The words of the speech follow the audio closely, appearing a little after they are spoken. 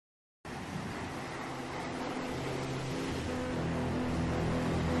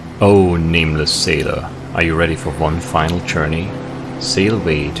Oh, nameless sailor, are you ready for one final journey? Sail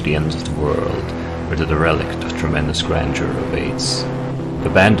away to the ends of the world, where the derelict of tremendous grandeur awaits.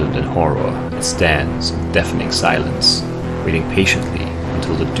 Abandoned in horror, it stands in deafening silence, waiting patiently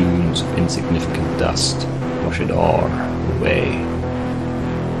until the dunes of insignificant dust wash it all away.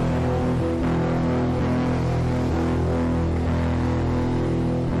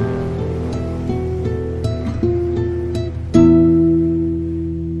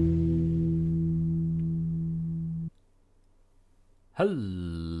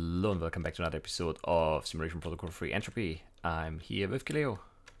 Hello and welcome back to another episode of Simulation Protocol 3 Entropy. I'm here with Kirleo.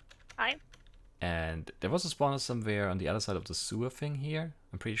 Hi. And there was a spawner somewhere on the other side of the sewer thing here,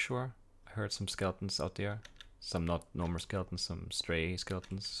 I'm pretty sure. I heard some skeletons out there. Some not normal skeletons, some stray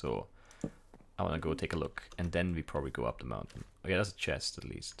skeletons. So I want to go take a look and then we probably go up the mountain. Oh yeah, there's a chest at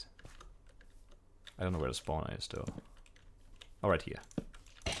least. I don't know where the spawner is though. Oh, right here.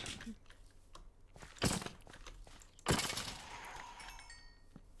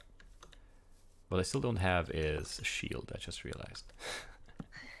 What I still don't have is a shield, I just realized.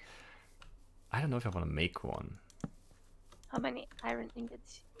 I don't know if I want to make one. How many iron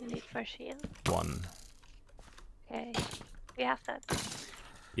ingots you need for a shield? One. Okay. We have that.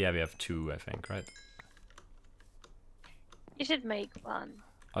 Yeah, we have two, I think, right? You should make one.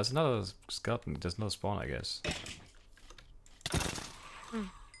 Oh, there's another skeleton. There's no spawn, I guess.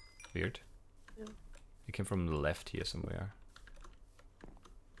 Weird. Yeah. It came from the left here somewhere.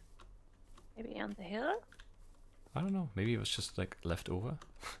 Maybe on the hill? I don't know. Maybe it was just like left over.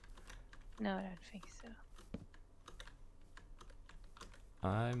 No, I don't think so.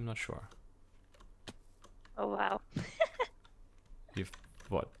 I'm not sure. Oh wow. You've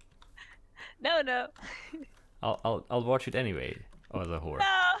what? No, no. I'll watch it anyway. Oh, the whore.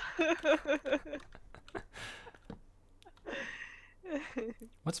 No.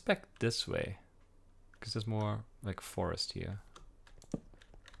 What's back this way? Because there's more like forest here.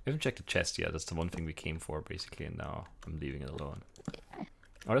 We haven't checked the chest yet. That's the one thing we came for basically, and now I'm leaving it alone. Oh,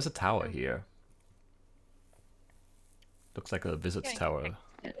 there's a tower here. Looks like a wizard's tower.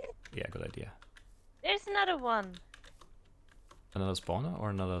 Yeah, good idea. There's another one. Another spawner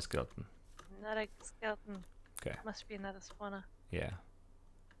or another skeleton? Another skeleton. Okay. Must be another spawner. Yeah.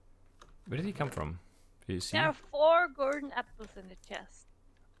 Where did he come from? Did you see? There are 4 golden apples in the chest.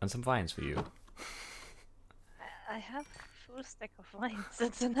 And some vines for you. I have a full stack of vines.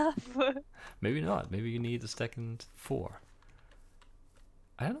 That's enough. Maybe not. Maybe you need a second 4.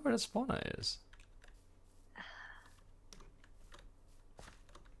 I don't know where the spawner is.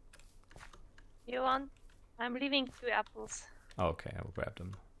 You want? I'm leaving 2 apples. Oh, okay, I will grab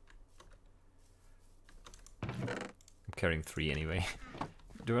them. I'm carrying 3 anyway.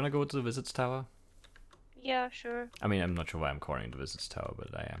 Do you want to go to the wizard's tower? Yeah, sure. I mean, I'm not sure why I'm carrying the wizard's tower,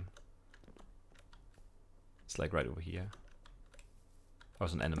 but I am. It's like right over here.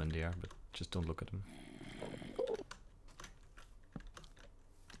 There's an enderman there, but just don't look at him.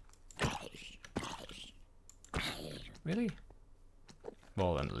 Really?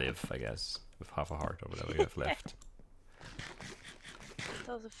 Well, then live, I guess, with half a heart or whatever you have left.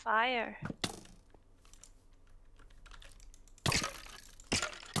 There's a fire.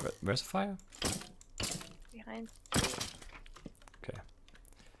 Where's the fire? Behind. Okay.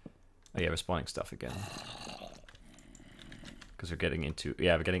 Oh yeah, we're spawning stuff again. Because we're getting into...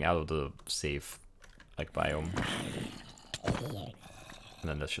 Yeah, we're getting out of the safe, like, biome. And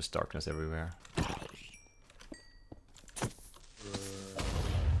then there's just darkness everywhere.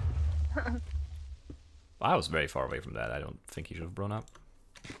 I was very far away from that. I don't think he should have blown up.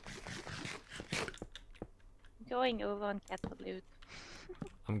 Going over on cat loot.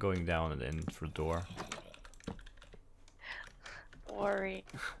 I'm going down and in through the door. Worry.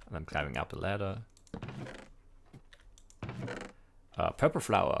 And I'm climbing up a ladder. Purple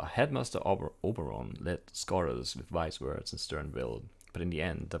Flower, Headmaster Oberon led scholars with wise words and stern will, but in the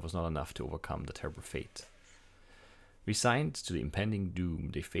end that was not enough to overcome the terrible fate. Resigned to the impending doom,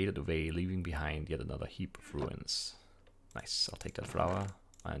 they faded away, leaving behind yet another heap of ruins. Nice, I'll take that flower.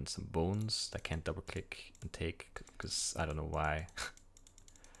 And some bones that I can't double click and take, because I don't know why.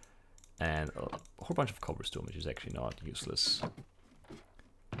 And a whole bunch of cobblestone, which is actually not useless.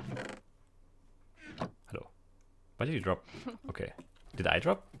 Hello. Why did you drop? Okay. Did I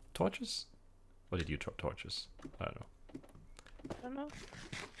drop torches? Or did you drop torches? I don't know. I don't know.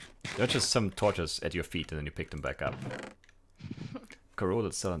 There are just some torches at your feet and then you pick them back up.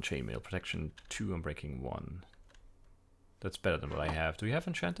 Corroded cell and chainmail, protection 2 and breaking 1. That's better than what I have. Do you have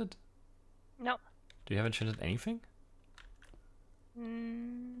enchanted? No. Do you have enchanted anything?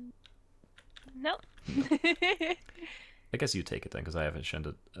 No. I guess you take it then, because I have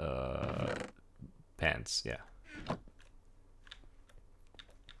enchanted pants, yeah.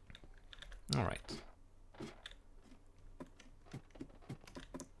 Alright.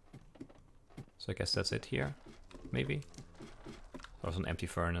 So I guess that's it here, maybe? There's an empty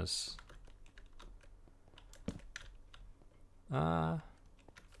furnace.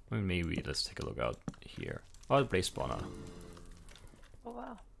 Maybe let's take a look out here. Oh, the blaze spawner. Oh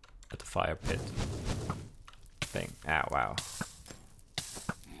wow. At the fire pit thing. Ah, wow.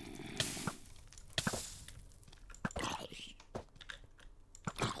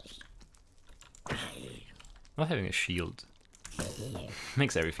 Not having a shield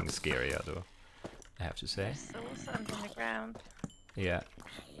makes everything scarier, though, I have to say. There's souls under the ground. Yeah.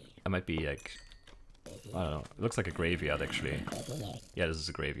 I might be like, I don't know. It looks like a graveyard, actually. Yeah, this is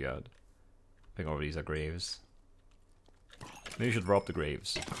a graveyard. I think all of these are graves. Maybe we should rob the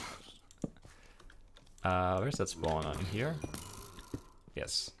graves. Where's that spawn? On here?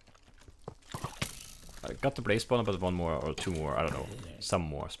 Yes. I got the blaze spawner, but one more or two more, I don't know. Some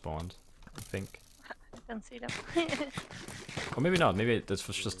more spawned, I think. I don't see them. Or maybe not. Maybe this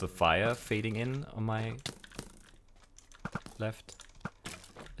was just the fire fading in on my left.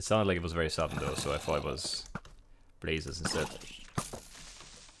 It sounded like it was very sudden though, so I thought it was blazes instead.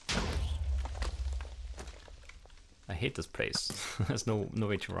 I hate this place. There's no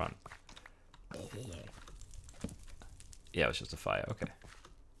way to run. Yeah, it was just a fire. Okay.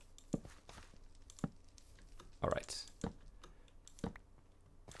 Alright.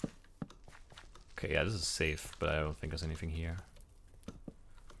 Okay, yeah, this is safe, but I don't think there's anything here.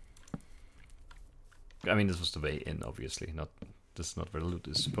 I mean, this was the way in, obviously. This is not where the loot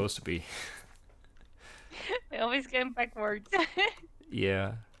is supposed to be. We always going backwards.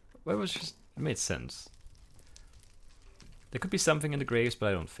 Yeah. Well, it made sense. There could be something in the graves, but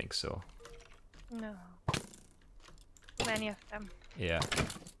I don't think so. No. Many of them. Yeah.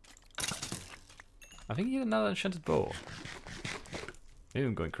 I think he had another enchanted bow. Maybe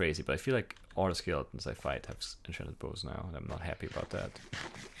I'm going crazy, but I feel like all the skeletons I fight have enchanted bows now, and I'm not happy about that.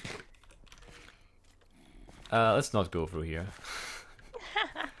 Let's not go through here.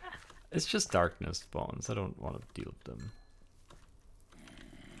 It's just darkness spawns. I don't want to deal with them.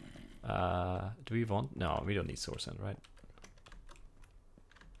 Do we want? No, we don't need source end, right?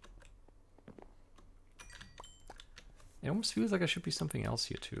 It almost feels like there should be something else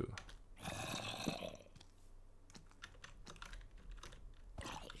here too.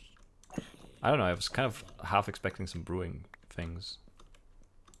 I don't know, I was kind of half expecting some brewing things.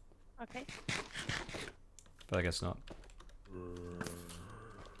 Okay. But I guess not.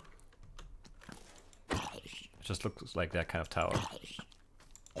 It just looks like that kind of tower.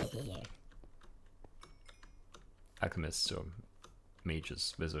 Alchemists or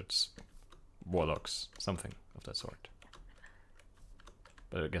mages, wizards, warlocks, something of that sort.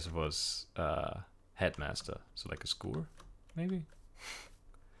 But I guess it was headmaster, so like a school, maybe?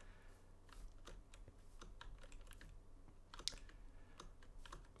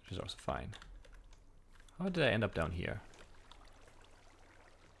 Which is also fine. How did I end up down here?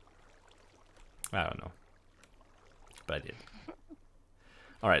 I don't know. But I did.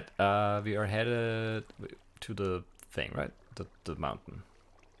 Alright, we are headed to the thing, right? The mountain.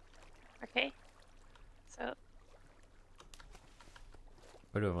 Okay. So.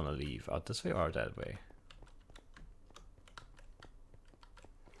 Where do I want to leave? Out this way or that way?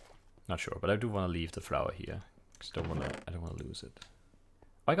 Not sure, but I do want to leave the flower here. Cause I don't want to lose it.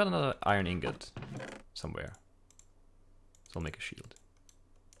 I got another iron ingot somewhere. So I'll make a shield.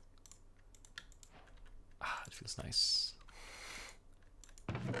 Ah, it feels nice.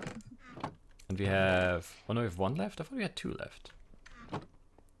 And we have... Oh no, we have one left? I thought we had two left.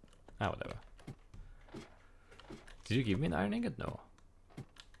 Ah, whatever. Did you give me an iron ingot? No.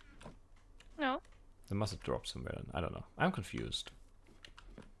 No. It must have dropped somewhere then. I don't know. I'm confused.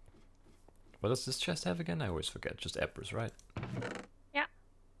 What does this chest have again? I always forget. Just apples, right? Yeah.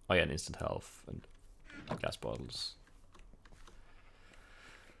 Oh yeah, and instant health and glass bottles.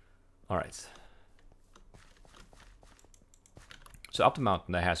 Alright. So up the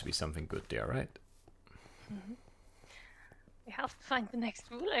mountain there has to be something good there, right? Mm-hmm. We have to find the next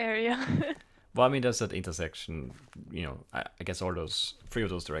wool area. Well, I mean, there's that intersection, you know, I guess all those, 3 of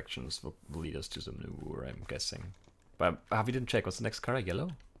those directions will lead us to some new wool, I'm guessing. But we didn't check, what's the next color?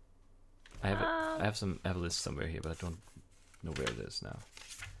 Yellow? I have a list somewhere here, but I don't know where it is now.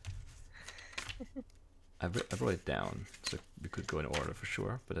 I wrote it down, so we could go in order for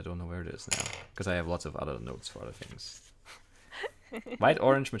sure, but I don't know where it is now. Because I have lots of other notes for other things. White,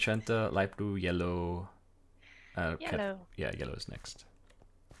 orange, magenta, light blue, yellow. Yellow. Yeah, yellow is next.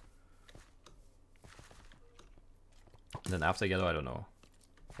 And then after yellow, I don't know.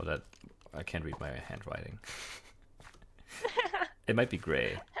 For that, I can't read my handwriting. It might be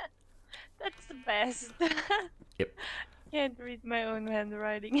gray. That's the best. Yep. Can't read my own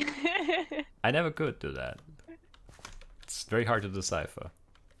handwriting. I never could do that. It's very hard to decipher.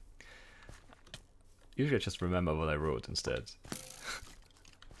 Usually I just remember what I wrote instead.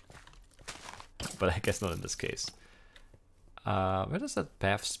 But I guess not in this case. Where does that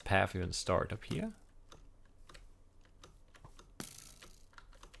path even start? Up here?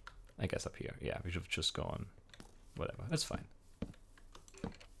 I guess up here. Yeah, we should have just gone. Whatever, that's fine.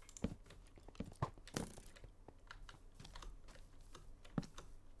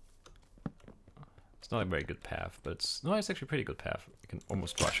 It's not a very good path, but it's actually a pretty good path. You can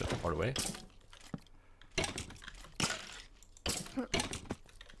almost rush it all the way.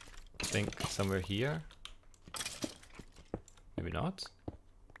 I think somewhere here. Maybe not.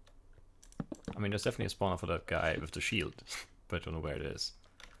 I mean, there's definitely a spawner for that guy with the shield, but I don't know where it is.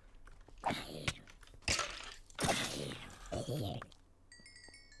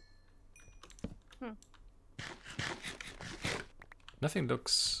 Nothing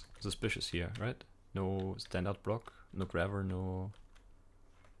looks suspicious here, right? No standout block, no grabber, no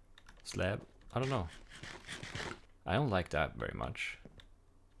slab. I don't know. I don't like that very much.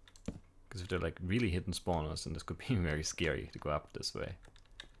 Because if they're like really hidden spawners, then this could be very scary to go up this way.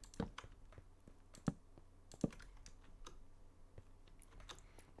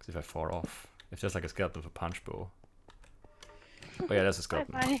 Because if I fall off, if there's like a skeleton with a punch bow. Oh yeah, that's a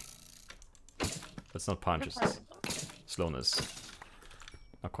skeleton. Bye-bye. That's not punch, it's slowness.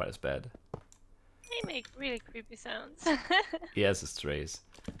 Not quite as bad. They make really creepy sounds. Yes, it's strays.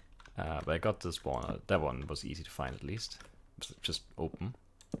 But I got the spawner. That one was easy to find at least. Just open.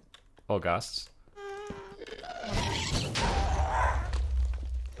 All ghasts.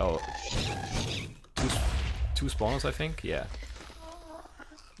 Oh. Two spawners, I think? Yeah.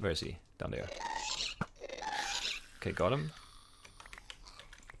 Where is he? Down there. Okay, got him.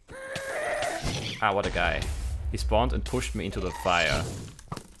 Ah, what a guy. He spawned and pushed me into the fire.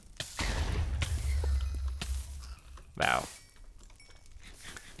 Wow.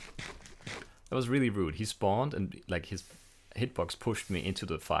 That was really rude. He spawned and like his hitbox pushed me into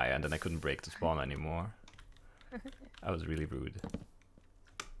the fire and then I couldn't break the spawn anymore. That was really rude.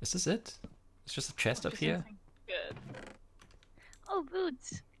 Is this it? It's just a chest up here? Good. Oh,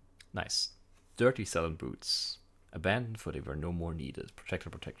 boots. Nice. Dirty selling boots. Abandoned for they were no more needed. Protector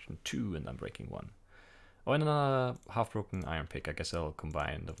protection 2 and unbreaking 1. Oh, and another half-broken iron pick. I guess I'll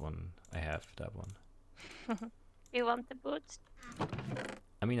combine the one I have, that one. You want the boots?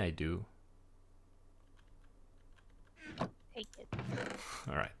 I mean, I do. Take it.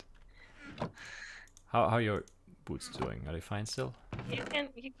 Alright. How are your boots doing? Are they fine still? You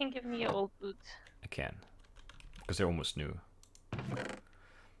can give me your old boots. I can. Because they're almost new.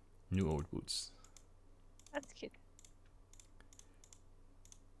 New old boots. That's cute.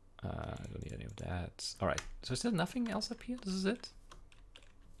 I don't need any of that. Alright. So is there nothing else up here? This is it?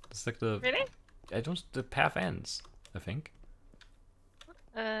 It's like the... Really? The path ends, I think.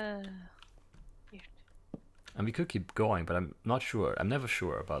 Weird. And we could keep going, but I'm not sure. I'm never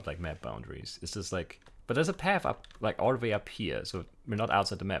sure about like map boundaries. It's just like, but there's a path up, like all the way up here, so we're not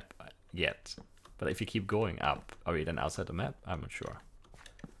outside the map yet. But if you keep going up, are we then outside the map? I'm not sure.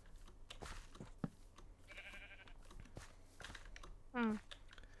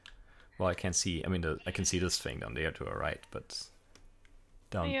 Well, I can't see. I mean, I can see this thing down there to our right, but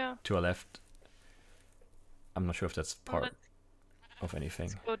down to our left, I'm not sure if that's part of anything.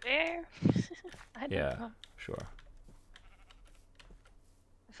 Let's go there. I don't know. Sure.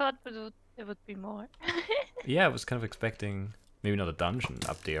 I thought there would be more. Yeah, I was kind of expecting maybe not a dungeon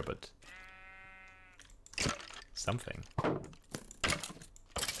up there, but something.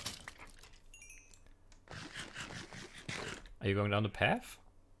 Are you going down the path?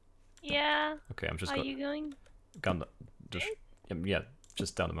 Yeah. Okay, I'm just. Are you going? Yeah,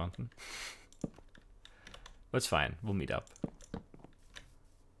 just down the mountain. But it's fine. We'll meet up.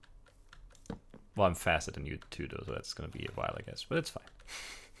 Well, I'm faster than you two, though, so that's gonna be a while, I guess. But it's fine.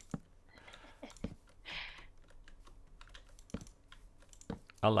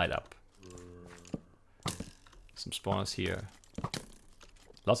 I'll light up. Some spawners here.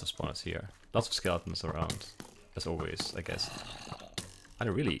 Lots of spawners here. Lots of skeletons around, as always, I guess. And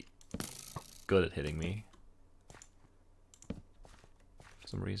they're really good at hitting me. For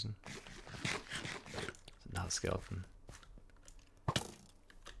some reason. There's another skeleton.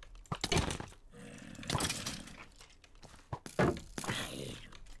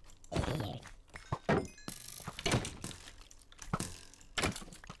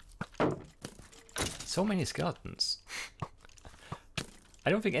 So many skeletons. I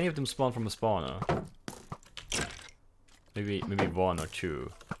don't think any of them spawn from a spawner. Maybe one or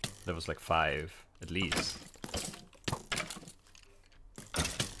two. There was like 5 at least.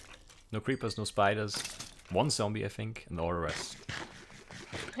 No creepers, no spiders. 1 zombie, I think, and all the rest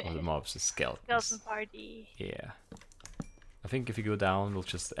of the mobs is skeletons. Skeleton party. Yeah. I think if you go down, we'll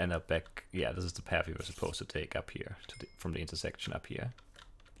just end up back. Yeah, this is the path we were supposed to take up here, from the intersection up here.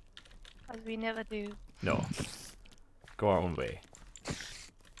 But we never do. No. Go our own way.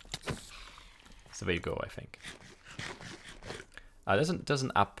 That's the way to go, I think. There's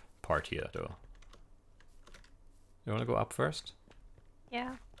an up part here, though. You wanna go up first?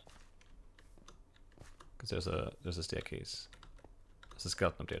 Yeah. Because there's a staircase. There's a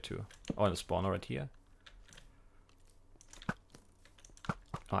skeleton up there too. Oh, and a spawner right here.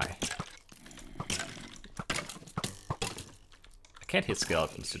 Hi. I can't hit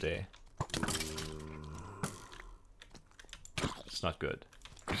skeletons today. It's not good.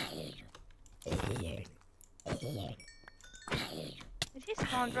 Did he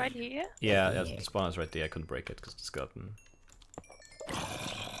spawn right here? Yeah, the spawner's right there. I couldn't break it because the skeleton.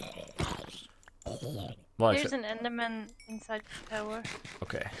 Well, There's an enderman inside the tower.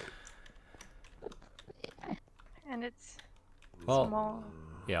 Okay. And it's Well, small.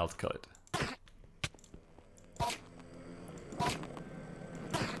 yeah, I'll kill it.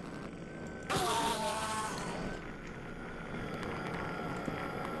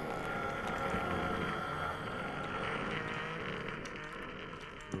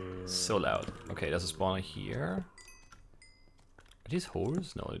 So loud. Okay, there's a spawner here. Are these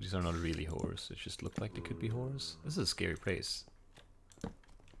whores? No, these are not really whores. They just look like they could be whores. This is a scary place. There's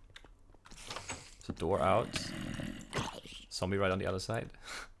a door out. Zombie right on the other side.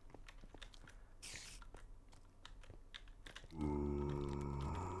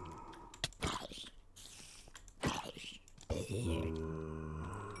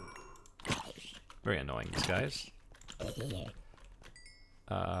 Very annoying, these guys.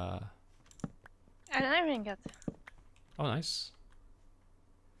 An iron ingot. Oh, nice.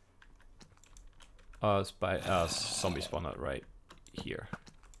 Zombie spawner right here.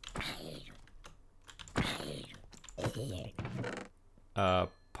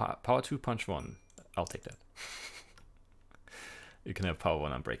 Power 2, punch 1. I'll take that. You can have power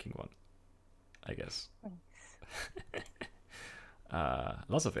 1 on breaking 1, I guess.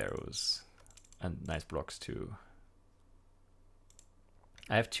 Lots of arrows and nice blocks too.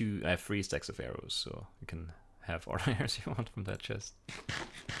 I have 3 stacks of arrows, so you can have all the arrows you want from that chest.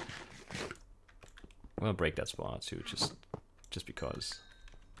 I'm gonna break that spawner too, just because.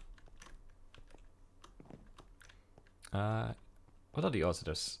 What are the odds that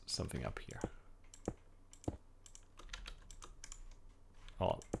there's something up here?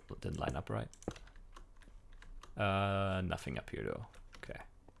 Oh, it didn't line up right. Nothing up here though. Okay.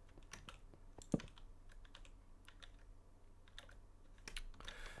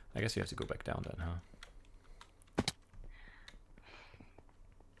 I guess you have to go back down then, huh?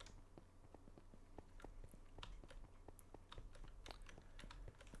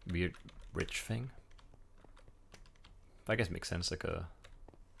 Weird bridge thing. I guess it makes sense, like I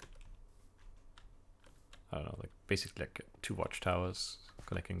don't know, like basically like 2 watchtowers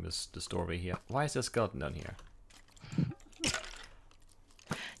connecting this doorway here. Why is there a skeleton down here?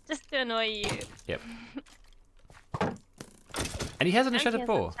 Just to annoy you. Yep. And he has an And he enchanted has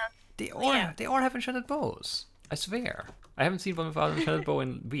bow. Yeah. They all have enchanted bows. I swear. I haven't seen one without an enchanted bow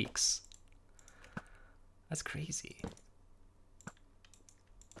in weeks. That's crazy.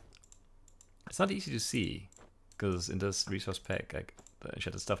 It's not easy to see, because in this resource pack, like the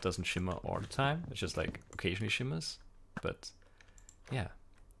enchanted stuff doesn't shimmer all the time. It's just like occasionally shimmers. But yeah,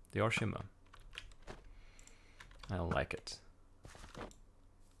 they all shimmer. I don't like it.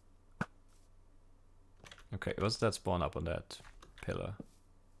 Okay, what's that spawn up on that pillar?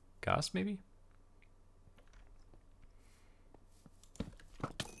 Gas, maybe?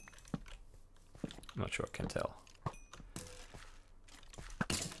 I'm not sure, can't tell.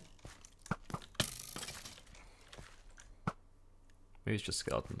 Maybe it's just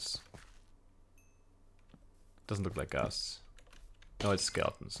skeletons. Doesn't look like gas. No, it's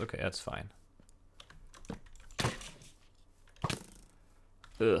skeletons. Okay, that's fine.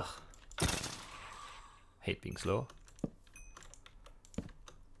 Ugh. Hate being slow.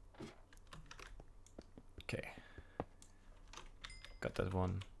 Okay. Got that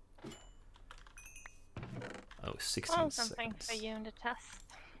one. Oh, 16 Oh, something seconds. for you in the test.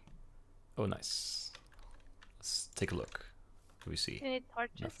 Oh, nice. Let's take a look. What do we see? You need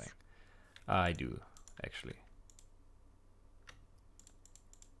torches. Nothing. I do, actually.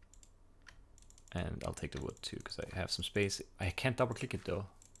 And I'll take the wood too, because I have some space. I can't double click it though.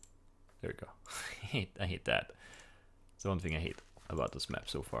 There we go. I hate that. It's the one thing I hate about this map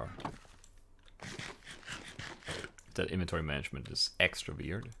so far. That inventory management is extra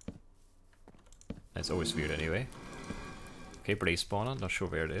weird. It's always weird anyway. Okay, blaze spawner, not sure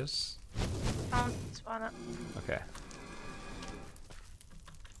where it is. Spawner. Okay.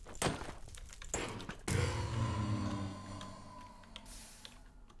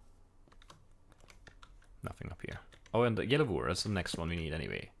 Nothing up here. Oh, and the yellow wood, that's the next one we need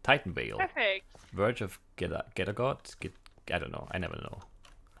anyway. Titan Bale. Perfect. Verge of Get-a-God? I don't know, I never know.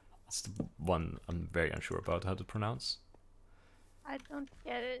 It's the one I'm very unsure about how to pronounce. I don't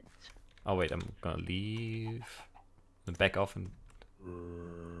get it. Oh wait, I'm gonna leave. And back off and...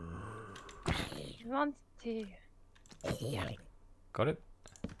 You want to... Yeah. Got it?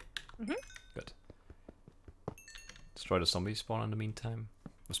 Mhm. Good. Destroy the zombie spawn in the meantime.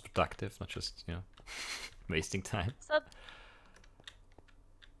 It was productive, not just, you know, wasting time. So...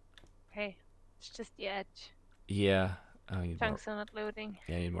 Okay, it's just the edge. Yeah. I need more, Chunks are not loading.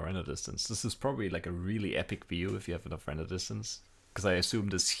 yeah, I need more render distance. This is probably like a really epic view if you have enough render distance. Because I assume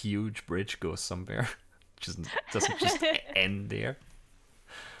this huge bridge goes somewhere. Doesn't just end there.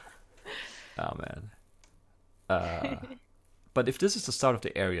 Oh man. But if this is the start of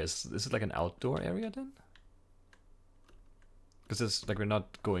the area, is it like an outdoor area then? Because it's like we're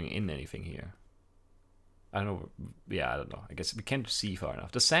not going in anything here. I don't know. Yeah, I don't know. I guess we can't see far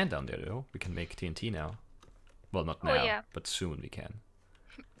enough. There's sand down there though. We can make TNT now. Well, not now, yeah. but soon we can.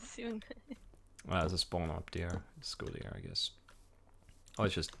 Soon. There's a spawn up there. Let's go there, I guess. Oh,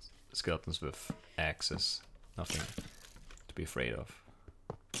 it's just skeletons with axes. Nothing to be afraid of.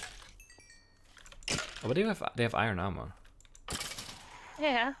 Oh, but they have iron armor.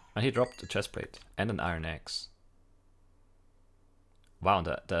 Yeah. And he dropped a chest plate and an iron axe. Wow,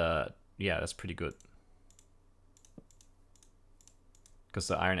 yeah, that's pretty good. Because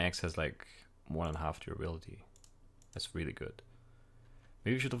the iron axe has like 1.5 durability. That's really good.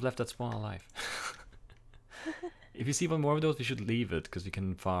 Maybe we should have left that spawn alive. If you see one more of those, we should leave it, because we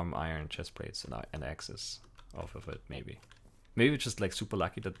can farm iron chest plates and axes off of it, maybe. Maybe it's just like super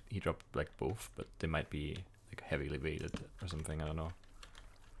lucky that he dropped like both, but they might be like heavily weighted or something, I don't know.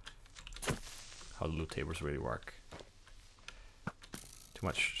 How loot tables really work. Too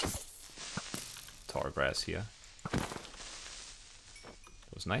much tall grass here. That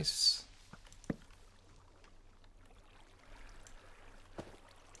was nice.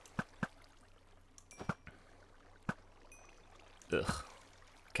 Ugh.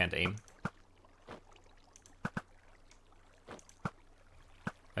 Can't aim.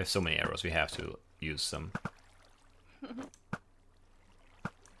 I have so many arrows, we have to use some.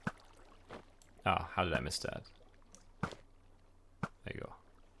 Ah, how did I miss that? There you go.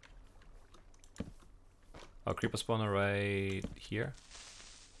 Oh, creeper spawner right here.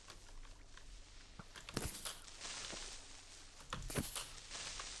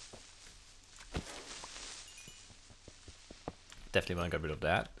 Definitely want to get rid of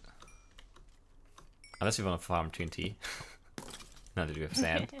that. Unless you want to farm TNT. Now that you have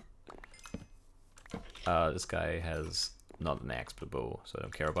sand. This guy has not an axe but a bow, so I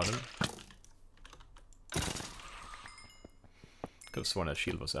don't care about him. Could have sworn that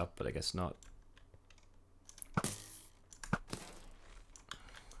shield was up, but I guess not.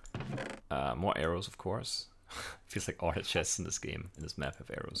 More arrows, of course. Feels like all the chests in this game, in this map, have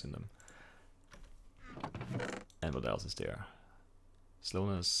arrows in them. And what else is there?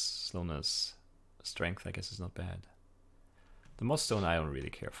 Slowness, strength, I guess is not bad. The moss stone I don't really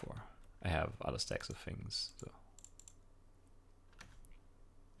care for. I have other stacks of things, so.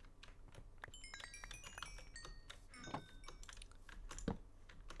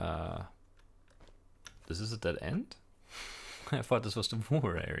 This is a dead end? I thought this was the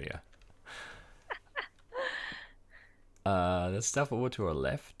moor area. There's stuff over to our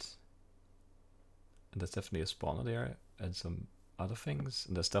left. And there's definitely a spawner there, and some other things.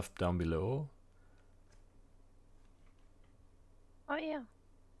 And there's stuff down below. Oh yeah.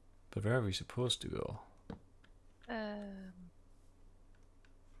 But where are we supposed to go? I'm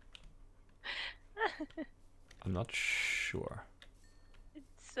not sure.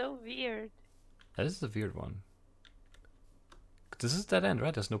 It's so weird. That is a weird one. This is dead end,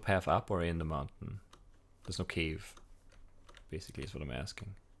 right? There's no path up or in the mountain. There's no cave. Basically, is what I'm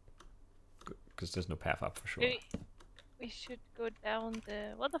asking. Because there's no path up for sure. We should go down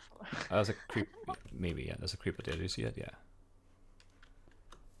the waterfall. There's a creep. Maybe, yeah. There's a creeper there. Do you see it? Yeah.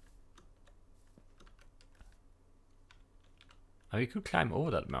 We could climb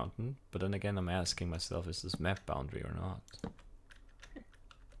over that mountain, but then again I'm asking myself, is this map boundary or not?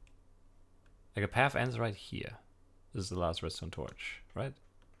 Like a path ends right here. This is the last redstone torch, right?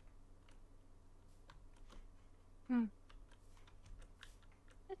 Hmm.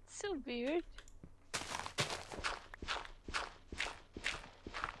 That's so weird.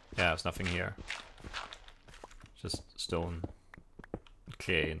 Yeah, there's nothing here. Just stone,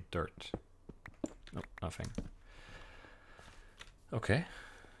 clay, and dirt. Nope, nothing. Okay.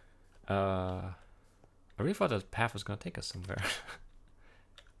 I really thought that path was gonna take us somewhere.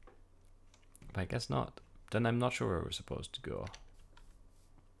 But I guess not. Then I'm not sure where we're supposed to go.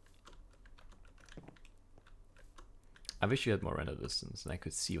 I wish you had more render distance and I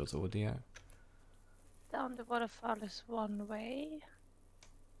could see what's over there. Down the waterfall is one way.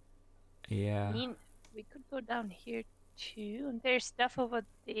 Yeah. I mean, we could go down here too, and there's stuff over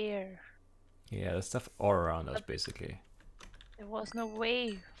there. Yeah, there's stuff all around us basically. There was no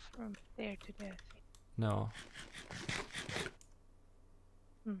way from there to there. No.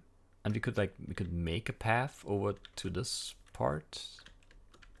 Hmm. And we could make a path over to this part.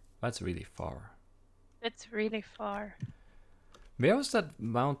 That's really far. It's really far. Where was that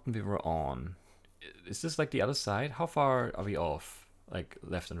mountain we were on? Is this like the other side? How far are we off? Like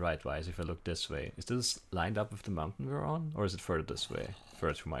left and right wise if I look this way. Is this lined up with the mountain we were on? Or is it further this way?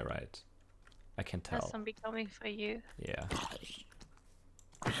 Further to my right? I can't tell. There's zombie coming for you. Yeah.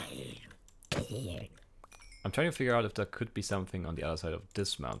 I'm trying to figure out if there could be something on the other side of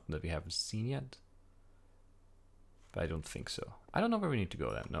this mountain that we haven't seen yet. But I don't think so. I don't know where we need to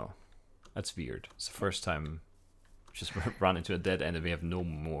go then, no. That's weird. It's the first time we just run into a dead end and we have no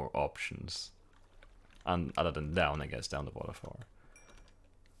more options. Other than down, I guess, down the waterfall.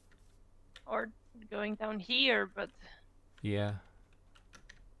 Or going down here, but Yeah.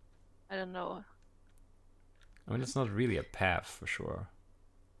 I don't know. I mean, it's not really a path for sure.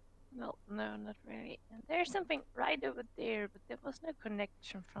 No, not really. And there's something right over there, but there was no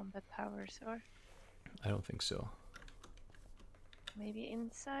connection from the towers, or I don't think so. maybe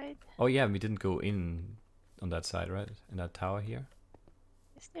inside? Oh yeah, we didn't go in on that side, right? In that tower here?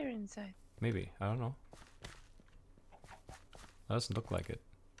 Is there inside? Maybe, I don't know. That doesn't look like it.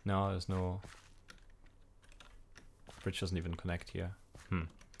 No, there's no... Bridge doesn't even connect here.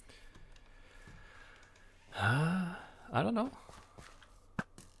 I don't know.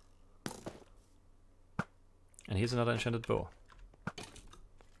 And here's another enchanted bow.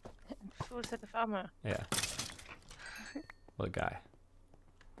 Full set of armor. Yeah. What a guy.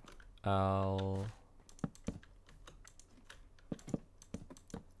 I'll...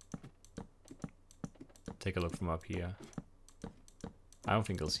 take a look from up here. I don't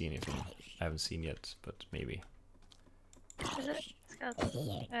think I'll see anything I haven't seen yet, but maybe. Is it?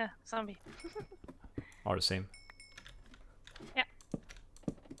 Skeleton. Yeah, zombie. All the same. Yeah.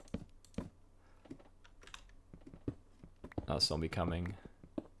 Another zombie coming.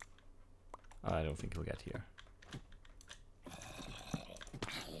 I don't think he'll get here.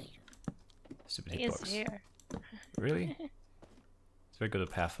 Stupid He is hitbox. here. Really? He's very good at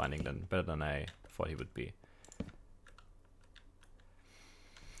pathfinding then, better than I thought he would be.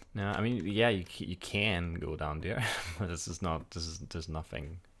 No, I mean, yeah, you can go down there, but there's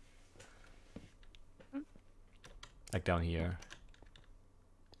nothing. Like down here.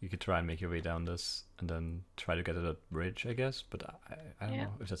 You could try and make your way down this, and then try to get to that bridge, I guess, but I don't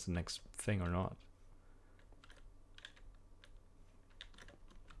know if that's the next thing or not.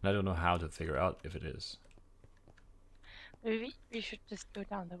 And I don't know how to figure out if it is. Maybe we should just go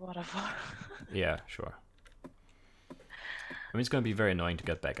down the waterfall. Yeah, sure. I mean, it's gonna be very annoying to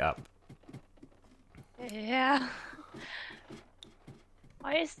get back up. Yeah.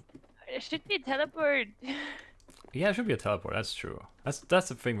 Why is... It should be teleport. Yeah, it should be a teleport, that's true. That's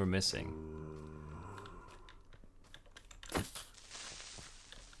the thing we're missing.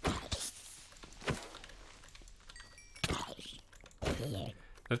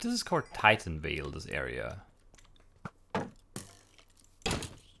 If this is called Titan Vale, this area.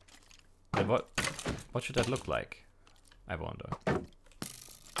 Then what should that look like? I wonder.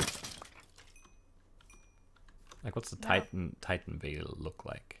 Like, what's the Titan Vale look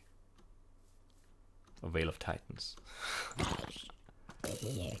like? A Vale of Titans.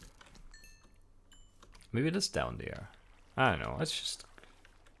 Maybe it is down there. I don't know. It's just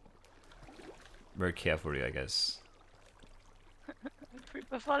very carefully, I guess.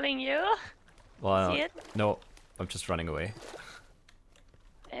 Creeper following you. Well, See it? no, I'm just running away.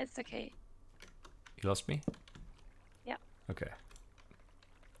 It's okay. You lost me? Yeah. Okay.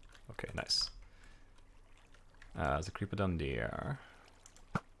 Okay, nice. There's a creeper down there.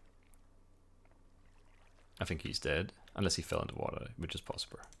 I think he's dead, unless he fell into water, which is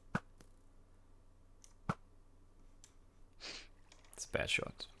possible. It's a bad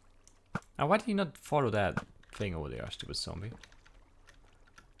shot. Now, why did you not follow that thing over there, stupid zombie?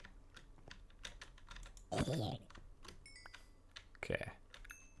 Okay.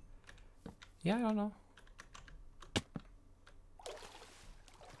 Yeah, I don't know.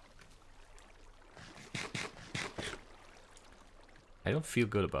 I don't feel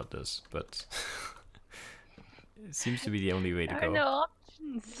good about this, but it seems to be the only way to There go. are no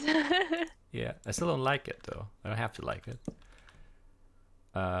options. Yeah, I still don't like it though. I don't have to like it.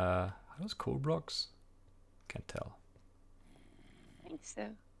 Are those coal blocks? Can't tell. I think so.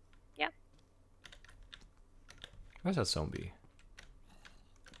 Yeah. Where's that zombie?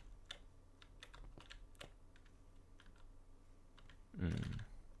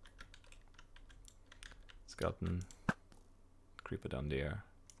 Skeleton. Creeper down there.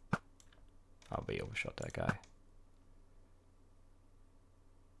 Oh, they overshot that guy.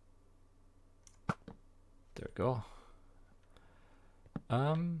 There we go.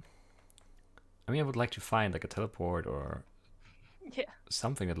 I mean, I would like to find like a teleport or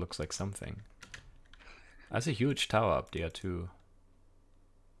something that looks like something. That's a huge tower up there too.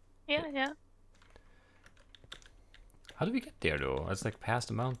 Yeah, yeah. How do we get there though? It's like past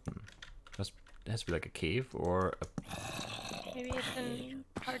the mountain. It has to be like a cave or a... Maybe it's in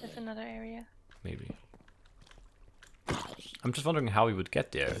part of another area. Maybe. I'm just wondering how we would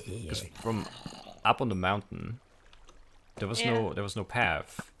get there. Because from up on the mountain, there was no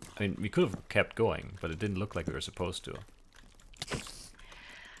path. I mean, we could have kept going, but it didn't look like we were supposed to.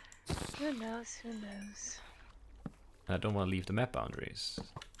 Who knows? Who knows? And I don't want to leave the map boundaries.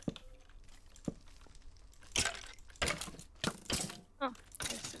 Oh,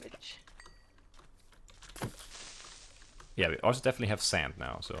 there's the witch. Yeah, we also definitely have sand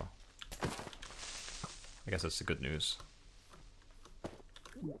now, so I guess that's the good news.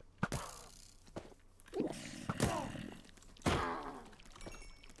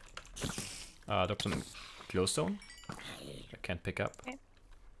 Drop some glowstone. I can't pick up. Okay.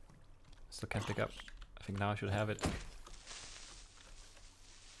 Still can't pick up. I think now I should have it.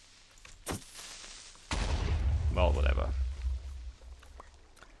 Well, whatever.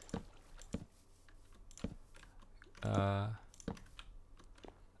 I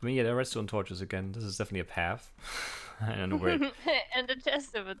mean, yeah, there are redstone torches again. This is definitely a path. I don't know where it... And the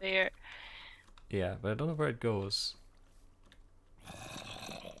chest over there. Yeah, but I don't know where it goes.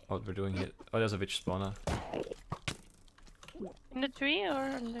 What we're doing here. Oh, there's a witch spawner. In the tree or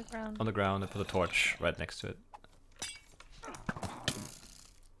on the ground? On the ground, I put a torch right next to it.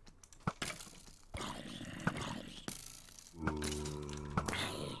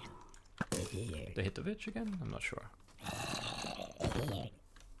 They hit the witch again? I'm not sure.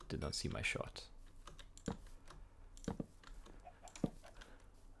 Did not see my shot.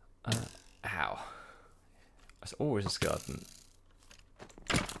 Ow. There's always a skeleton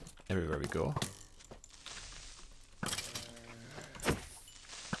everywhere we go.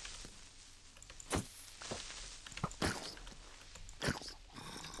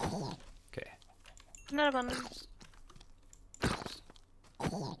 Okay. Another one.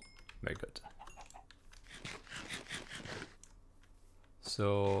 Very good.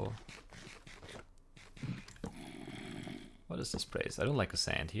 So, what is this place? I don't like the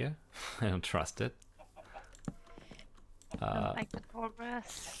sand here. I don't trust it. I don't like the tall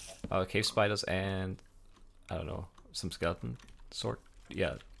grass. Cave spiders and I don't know, some skeleton sort.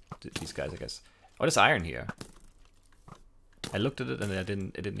 Yeah, these guys, I guess. Oh, there's iron here. I looked at it and I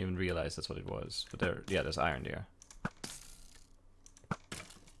didn't even realize that's what it was. But there's iron there.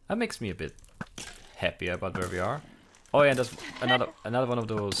 That makes me a bit happier about where we are. Oh yeah, there's another one of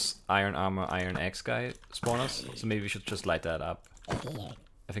those iron armor, iron X guy spawners. So maybe we should just light that up.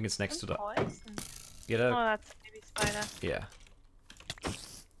 I think it's next to the... Poison. Yeah, Oh, that's a baby spider. yeah.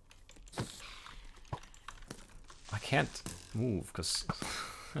 I can't move because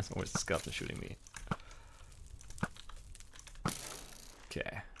there's always a skeleton shooting me.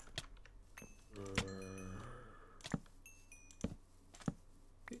 Okay.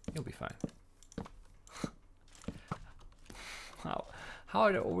 You'll be fine. How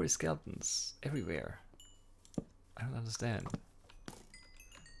are there always skeletons everywhere? I don't understand.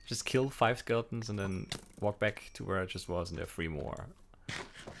 Just kill 5 skeletons and then walk back to where I just was and there are 3 more.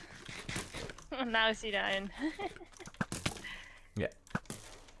 Now I see the iron. Yeah.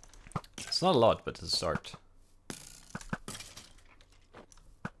 It's not a lot, but it's a start.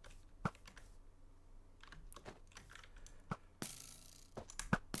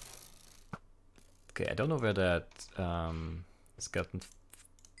 Okay, I don't know where that skeleton,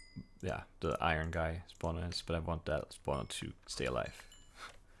 yeah, the iron guy spawner is, but I want that spawner to stay alive.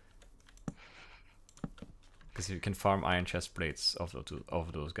 Because you can farm iron chest plates of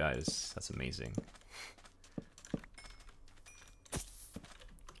those guys. That's amazing.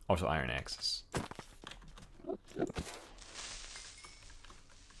 Also iron axes.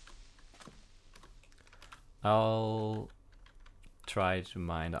 I'll try to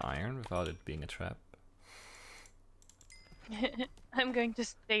mine the iron without it being a trap. I'm going to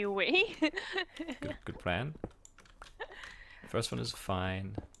stay away. Good plan. First one is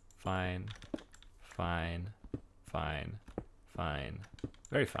fine, fine, fine, fine, fine,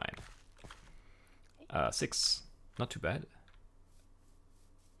 very fine. 6, not too bad.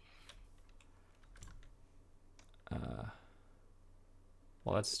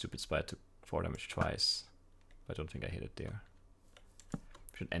 Well, that's a stupid spot. I took 4 damage twice, but I don't think I hit it there.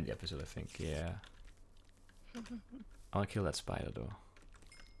 Should end the episode, I think. Yeah. I'll kill that spider though.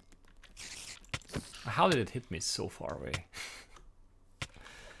 How did it hit me so far away?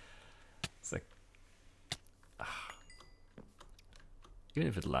 It's like... Even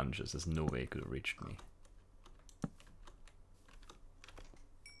if it lunges, there's no way it could have reached me.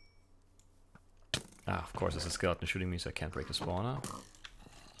 Of course there's a skeleton shooting me, so I can't break the spawner.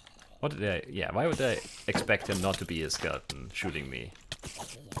 What did I... Yeah, why would I expect him not to be a skeleton shooting me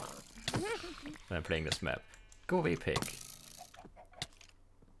when I'm playing this map? Go away, pig.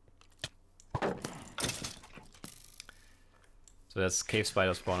 So that's cave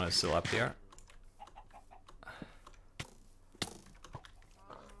spider spawner is still up there.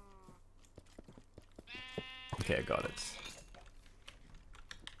 Okay, I got it.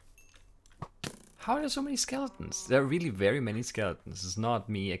 How are there so many skeletons? There are really very many skeletons. It's not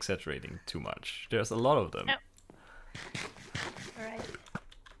me exaggerating too much. There's a lot of them. No. Alright.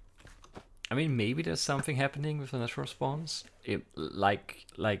 I mean, maybe there's something happening with the natural spawns. Like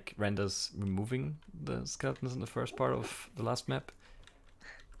renders removing the skeletons in the first part of the last map.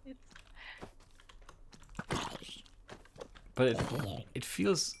 But it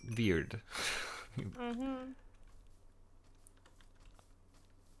feels weird.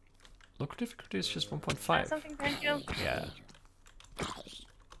 Local difficulty is just 1.5. Something thank you. Yeah.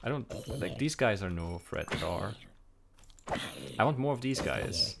 I don't like these guys are no threat at all. I want more of these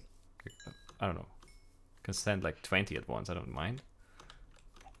guys. I don't know. Can stand like 20 at once, I don't mind.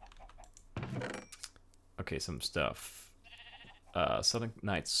 Okay, some stuff. Southern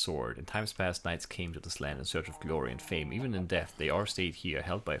Knight's sword. In times past, knights came to this land in search of glory and fame. Even in death, they are stayed here,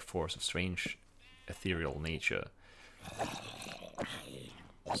 held by a force of strange, ethereal nature.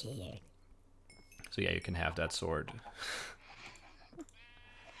 So yeah, you can have that sword.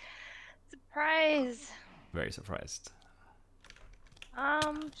 Surprise! Very surprised.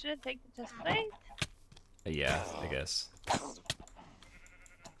 Should I take the chest plate? Yeah, I guess.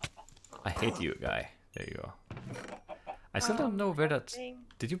 I hate you, guy. There you go. I still don't know where that...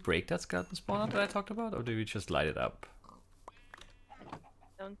 Did you break that skeleton spawner that I talked about? Or did we just light it up?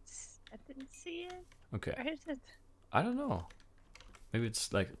 I didn't see it. Okay. Where is it? I don't know. Maybe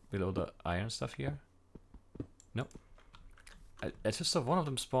it's like below the iron stuff here? Nope. I just saw one of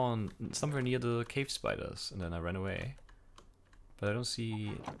them spawn somewhere near the cave spiders, and then I ran away. But I don't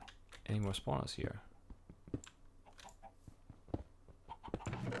see any more spawners here.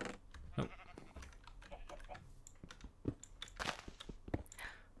 Nope.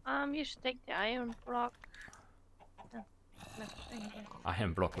 You should take the iron block. Oh,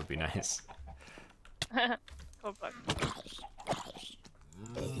 Iron block would be nice. Coal block.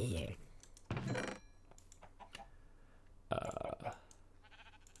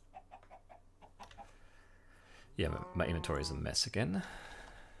 Yeah, my inventory is a mess again.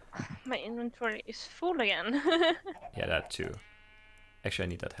 My inventory is full again. Yeah, that too. Actually, I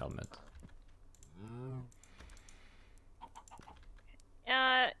need that helmet.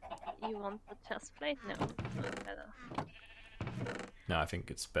 You want the chest plate? No, not better. No, I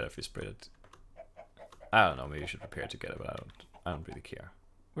think it's better if we spread it. I don't know, maybe we should prepare together, but I don't really care.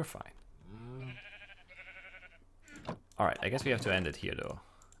 We're fine. Alright, I guess we have to end it here though.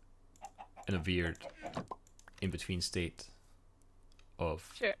 In a weird in-between state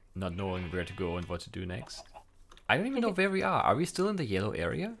of not knowing where to go and what to do next. I don't even know where we are. Are we still in the yellow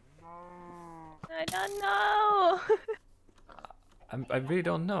area? I don't know. I really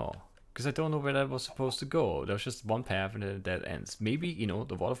don't know. Because I don't know where that was supposed to go. There was just one path and then that ends. Maybe, you know,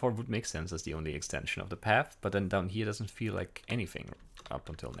 the waterfall would make sense as the only extension of the path, but then down here doesn't feel like anything up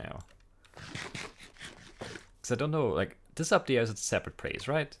until now. Because I don't know, like, this up there is a separate place,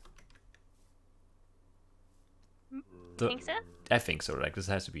 right? Think so? I think so, like, this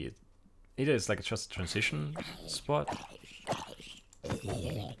has to be... Either it's like just a transition spot.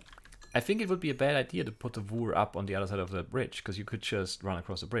 I think it would be a bad idea to put the Woor up on the other side of the bridge, because you could just run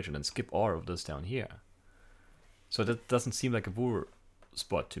across the bridge and then skip all of this down here. So that doesn't seem like a Woor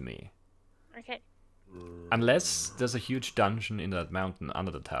spot to me. Okay. Unless there's a huge dungeon in that mountain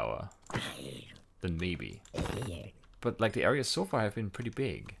under the tower. Then maybe. But like the areas so far have been pretty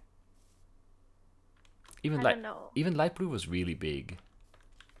big. Even I don't know. even light blue was really big.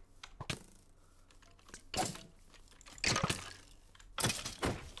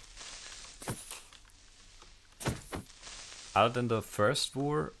 Other than the first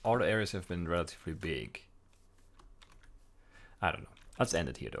war, all the areas have been relatively big. I don't know. Let's end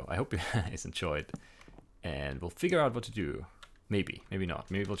it here though. I hope you guys enjoyed. And we'll figure out what to do. Maybe, maybe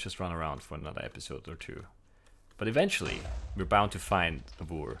not. Maybe we'll just run around for another episode or two. But eventually, we're bound to find a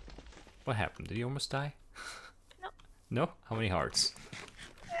Woor. What happened? Did he almost die? No. No? How many hearts?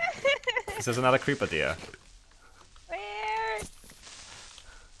 There's another creeper there. Where?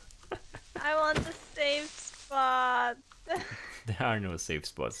 I want a safe spot. There are no safe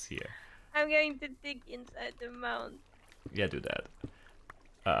spots here. I'm going to dig inside the mound. Yeah, do that.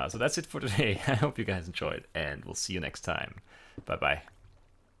 So that's it for today. I hope you guys enjoyed, and we'll see you next time. Bye-bye.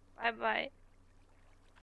 Bye-bye.